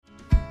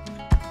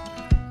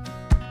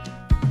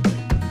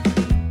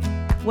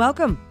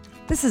Welcome.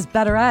 This is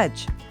Better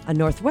Edge, a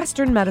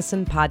Northwestern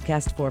medicine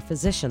podcast for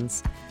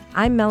physicians.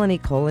 I'm Melanie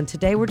Cole, and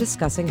today we're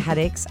discussing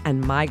headaches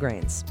and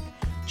migraines.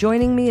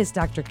 Joining me is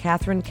Dr.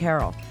 Catherine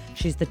Carroll.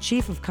 She's the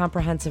Chief of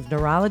Comprehensive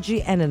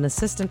Neurology and an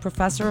Assistant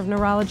Professor of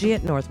Neurology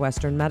at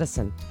Northwestern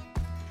Medicine.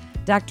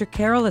 Dr.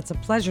 Carroll, it's a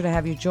pleasure to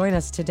have you join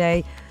us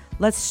today.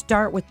 Let's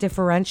start with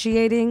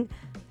differentiating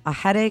a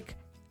headache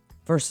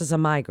versus a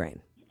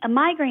migraine. A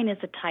migraine is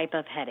a type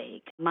of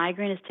headache.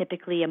 Migraine is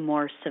typically a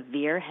more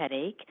severe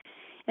headache.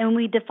 And when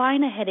we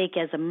define a headache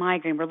as a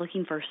migraine, we're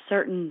looking for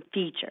certain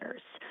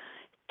features.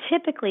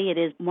 Typically, it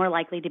is more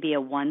likely to be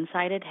a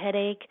one-sided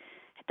headache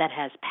that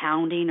has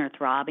pounding or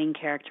throbbing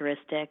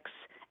characteristics,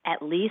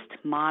 at least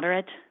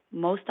moderate,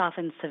 most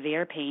often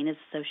severe pain is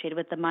associated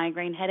with the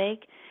migraine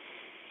headache.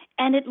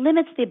 And it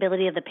limits the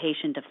ability of the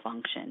patient to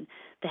function.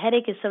 The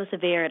headache is so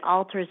severe, it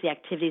alters the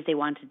activities they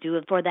want to do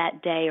for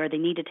that day, or they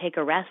need to take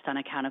a rest on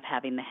account of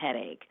having the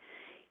headache.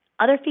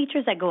 Other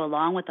features that go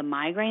along with a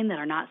migraine that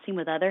are not seen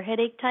with other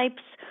headache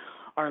types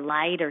are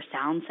light or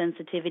sound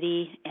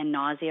sensitivity and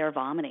nausea or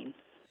vomiting.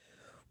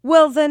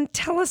 Well, then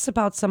tell us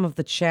about some of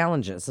the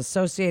challenges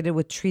associated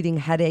with treating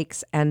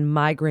headaches and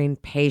migraine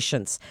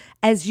patients.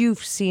 As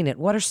you've seen it,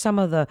 what are some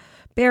of the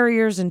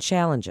barriers and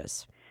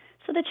challenges?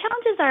 So the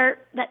challenges are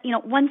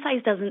that, one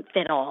size doesn't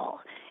fit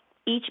all.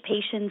 Each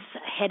patient's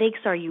headaches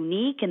are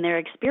unique and their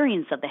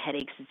experience of the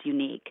headaches is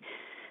unique.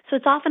 So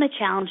it's often a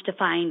challenge to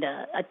find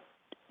a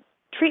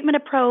treatment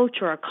approach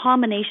or a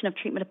combination of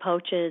treatment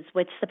approaches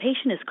which the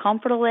patient is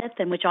comfortable with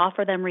and which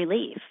offer them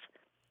relief.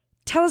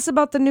 Tell us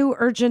about the new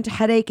urgent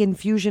headache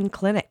infusion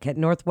clinic at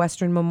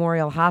Northwestern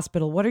Memorial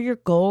Hospital. What are your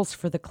goals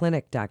for the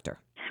clinic, doctor?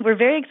 We're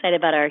very excited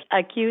about our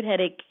acute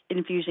headache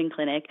infusion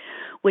clinic,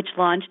 which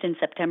launched in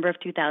September of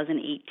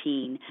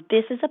 2018.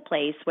 This is a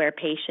place where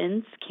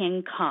patients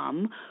can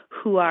come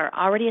who are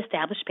already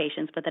established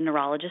patients with a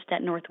neurologist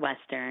at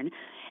Northwestern.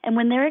 And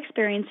when they're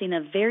experiencing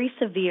a very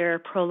severe,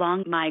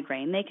 prolonged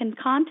migraine, they can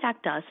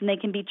contact us and they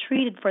can be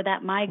treated for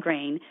that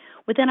migraine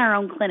within our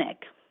own clinic.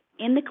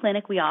 In the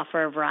clinic, we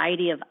offer a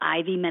variety of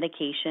IV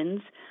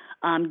medications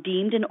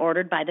deemed and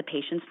ordered by the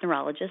patient's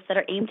neurologist that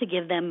are aimed to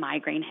give them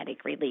migraine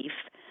headache relief.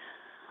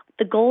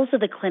 The goals of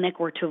the clinic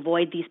were to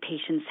avoid these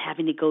patients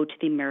having to go to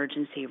the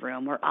emergency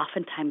room, where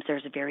oftentimes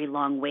there's very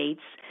long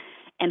waits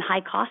and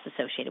high costs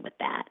associated with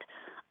that.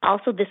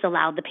 Also, this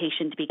allowed the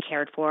patient to be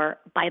cared for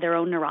by their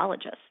own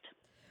neurologist.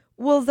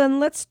 Well, then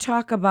let's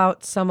talk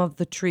about some of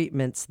the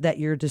treatments that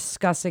you're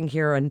discussing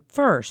here. And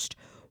first,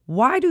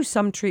 why do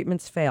some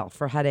treatments fail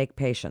for headache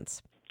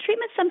patients?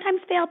 Treatments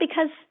sometimes fail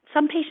because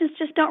some patients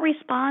just don't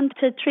respond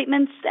to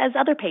treatments as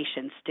other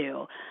patients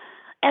do.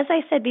 As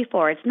I said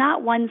before, it's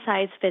not one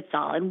size fits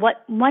all, and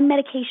what one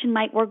medication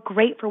might work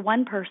great for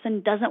one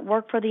person doesn't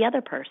work for the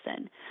other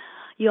person.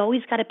 You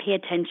always got to pay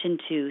attention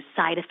to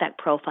side effect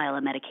profile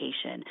of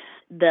medication,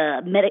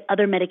 the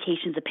other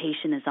medications a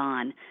patient is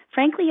on.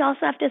 Frankly, you also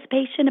have to ask the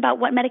patient about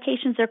what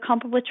medications they're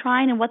comfortable with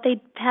trying and what they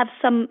have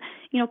some,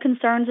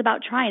 concerns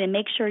about trying, and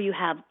make sure you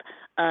have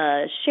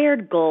a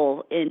shared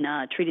goal in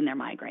treating their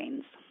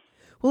migraines.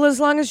 Well, as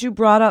long as you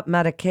brought up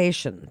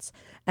medications,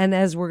 and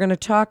as we're going to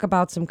talk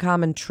about some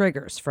common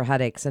triggers for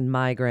headaches and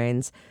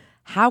migraines,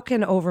 how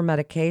can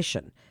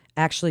over-medication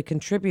actually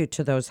contribute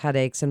to those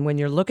headaches? And when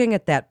you're looking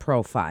at that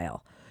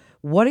profile,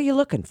 what are you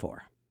looking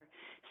for?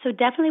 So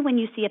definitely when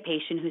you see a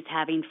patient who's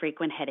having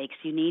frequent headaches,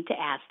 you need to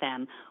ask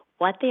them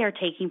what they are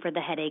taking for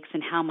the headaches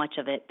and how much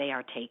of it they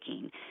are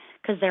taking.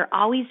 Because there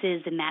always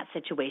is in that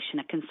situation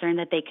a concern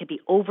that they could be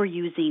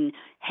overusing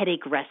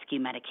headache rescue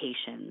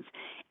medications.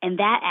 And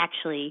that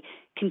actually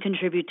can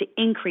contribute to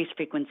increased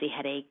frequency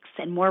headaches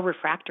and more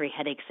refractory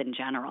headaches in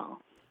general.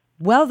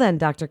 Well then,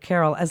 Dr.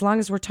 Carroll, as long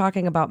as we're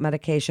talking about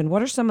medication,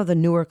 what are some of the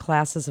newer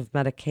classes of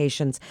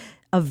medications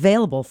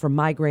available for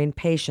migraine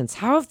patients?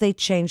 How have they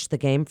changed the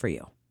game for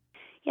you?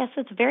 Yes,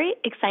 it's a very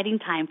exciting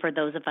time for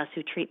those of us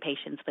who treat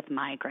patients with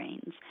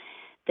migraines.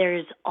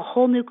 There's a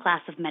whole new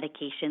class of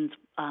medications,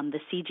 the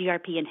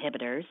CGRP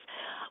inhibitors,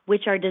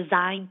 which are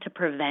designed to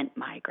prevent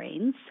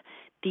migraines.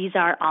 These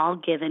are all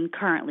given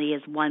currently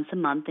as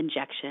once-a-month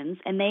injections,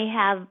 and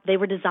they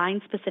were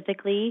designed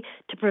specifically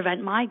to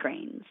prevent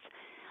migraines.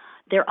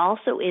 There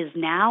also is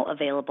now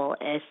available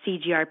a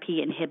CGRP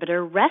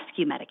inhibitor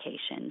rescue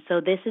medication. So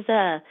this is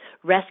a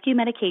rescue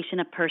medication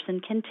a person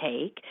can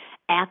take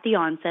at the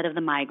onset of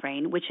the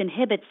migraine, which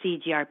inhibits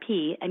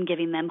CGRP and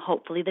giving them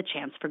hopefully the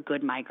chance for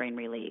good migraine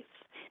relief.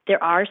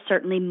 There are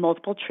certainly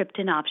multiple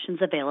triptan options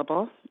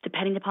available.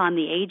 Depending upon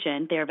the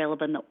agent, they're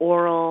available in the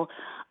oral,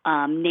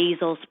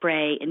 nasal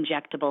spray,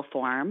 injectable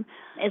form,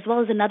 as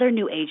well as another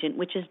new agent,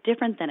 which is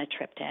different than a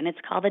triptan. It's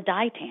called a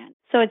Ditan.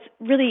 So it's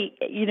really,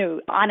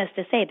 honest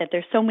to say that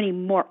there's so many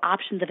more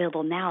options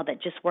available now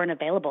that just weren't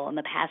available in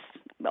the past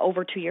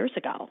over 2 years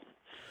ago.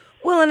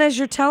 Well, and as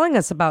you're telling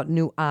us about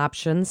new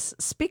options,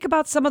 speak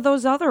about some of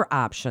those other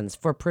options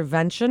for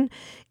prevention,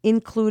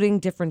 including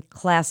different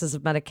classes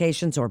of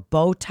medications or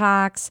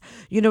Botox.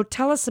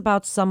 Tell us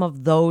about some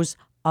of those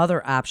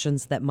other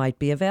options that might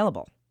be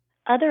available.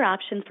 Other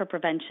options for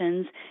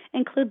preventions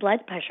include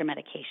blood pressure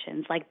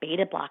medications like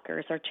beta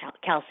blockers or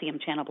calcium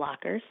channel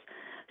blockers.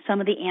 Some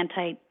of the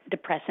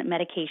antidepressant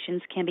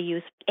medications can be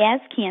used, as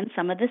can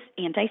some of the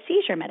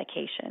anti-seizure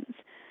medications.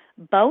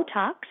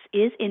 Botox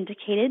is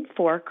indicated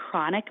for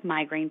chronic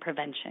migraine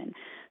prevention.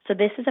 So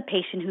this is a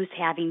patient who's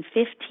having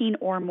 15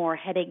 or more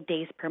headache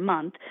days per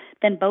month,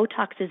 then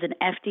Botox is an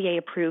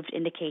FDA-approved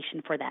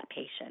indication for that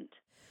patient.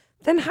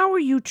 Then how are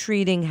you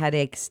treating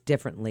headaches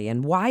differently?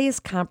 And why is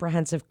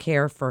comprehensive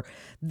care for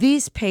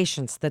these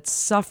patients that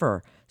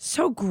suffer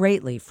so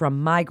greatly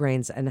from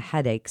migraines and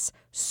headaches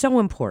so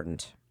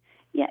important?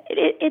 Yeah,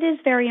 it is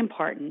very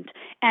important.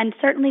 And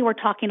certainly we're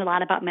talking a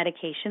lot about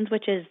medications,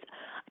 which is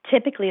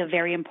typically a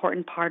very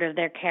important part of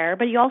their care.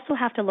 But you also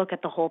have to look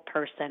at the whole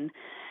person,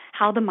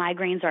 how the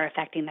migraines are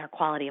affecting their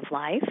quality of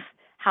life,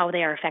 how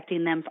they are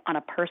affecting them on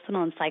a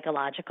personal and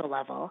psychological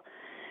level.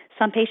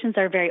 Some patients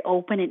are very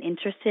open and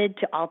interested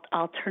to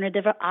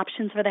alternative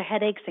options for their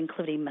headaches,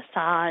 including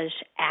massage,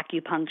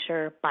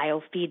 acupuncture,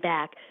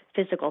 biofeedback,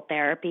 physical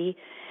therapy.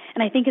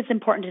 And I think it's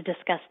important to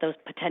discuss those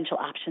potential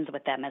options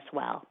with them as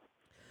well.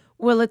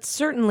 Well, it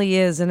certainly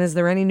is. And is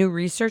there any new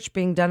research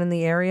being done in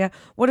the area?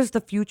 What does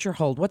the future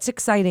hold? What's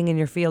exciting in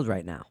your field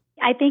right now?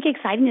 I think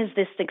exciting is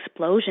this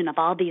explosion of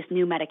all these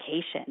new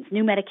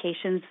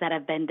medications that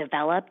have been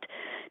developed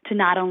to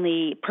not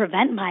only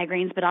prevent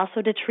migraines, but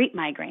also to treat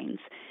migraines.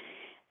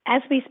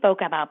 As we spoke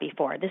about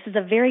before, this is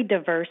a very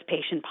diverse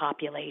patient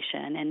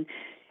population, and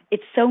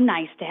it's so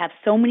nice to have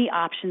so many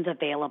options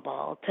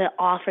available to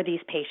offer these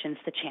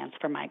patients the chance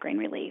for migraine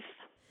relief.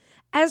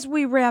 As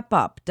we wrap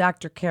up,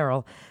 Dr.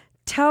 Carroll,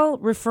 tell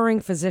referring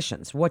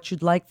physicians what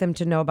you'd like them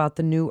to know about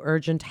the new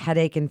urgent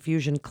headache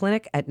infusion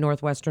clinic at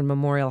Northwestern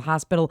Memorial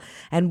Hospital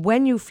and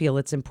when you feel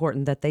it's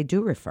important that they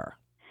do refer.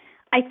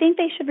 I think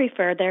they should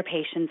refer their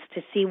patients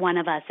to see one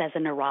of us as a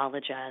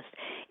neurologist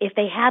if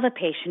they have a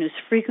patient who's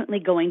frequently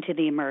going to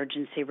the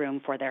emergency room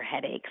for their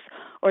headaches,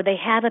 or they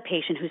have a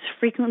patient who's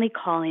frequently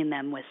calling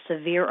them with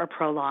severe or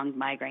prolonged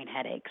migraine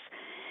headaches.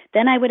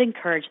 Then I would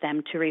encourage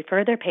them to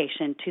refer their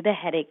patient to the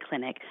headache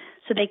clinic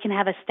so they can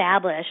have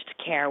established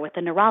care with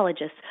a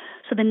neurologist.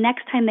 So the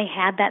next time they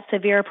have that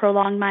severe or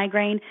prolonged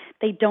migraine,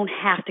 they don't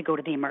have to go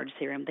to the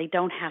emergency room. They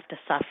don't have to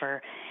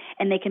suffer,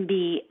 and they can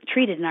be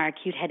treated in our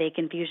acute headache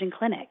infusion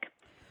clinic.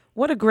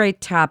 What a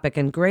great topic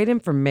and great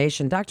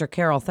information. Dr.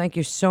 Carroll, thank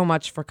you so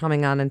much for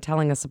coming on and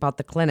telling us about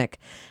the clinic.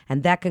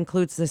 And that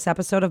concludes this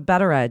episode of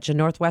Better Edge, a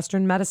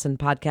Northwestern Medicine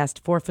podcast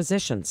for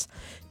physicians.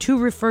 To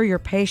refer your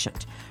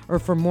patient or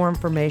for more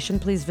information,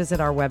 please visit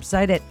our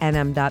website at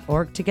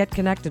nm.org to get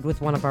connected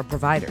with one of our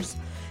providers.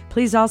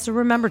 Please also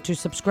remember to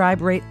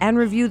subscribe, rate, and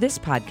review this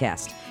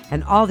podcast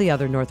and all the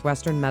other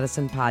Northwestern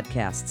Medicine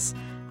podcasts.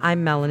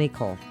 I'm Melanie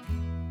Cole.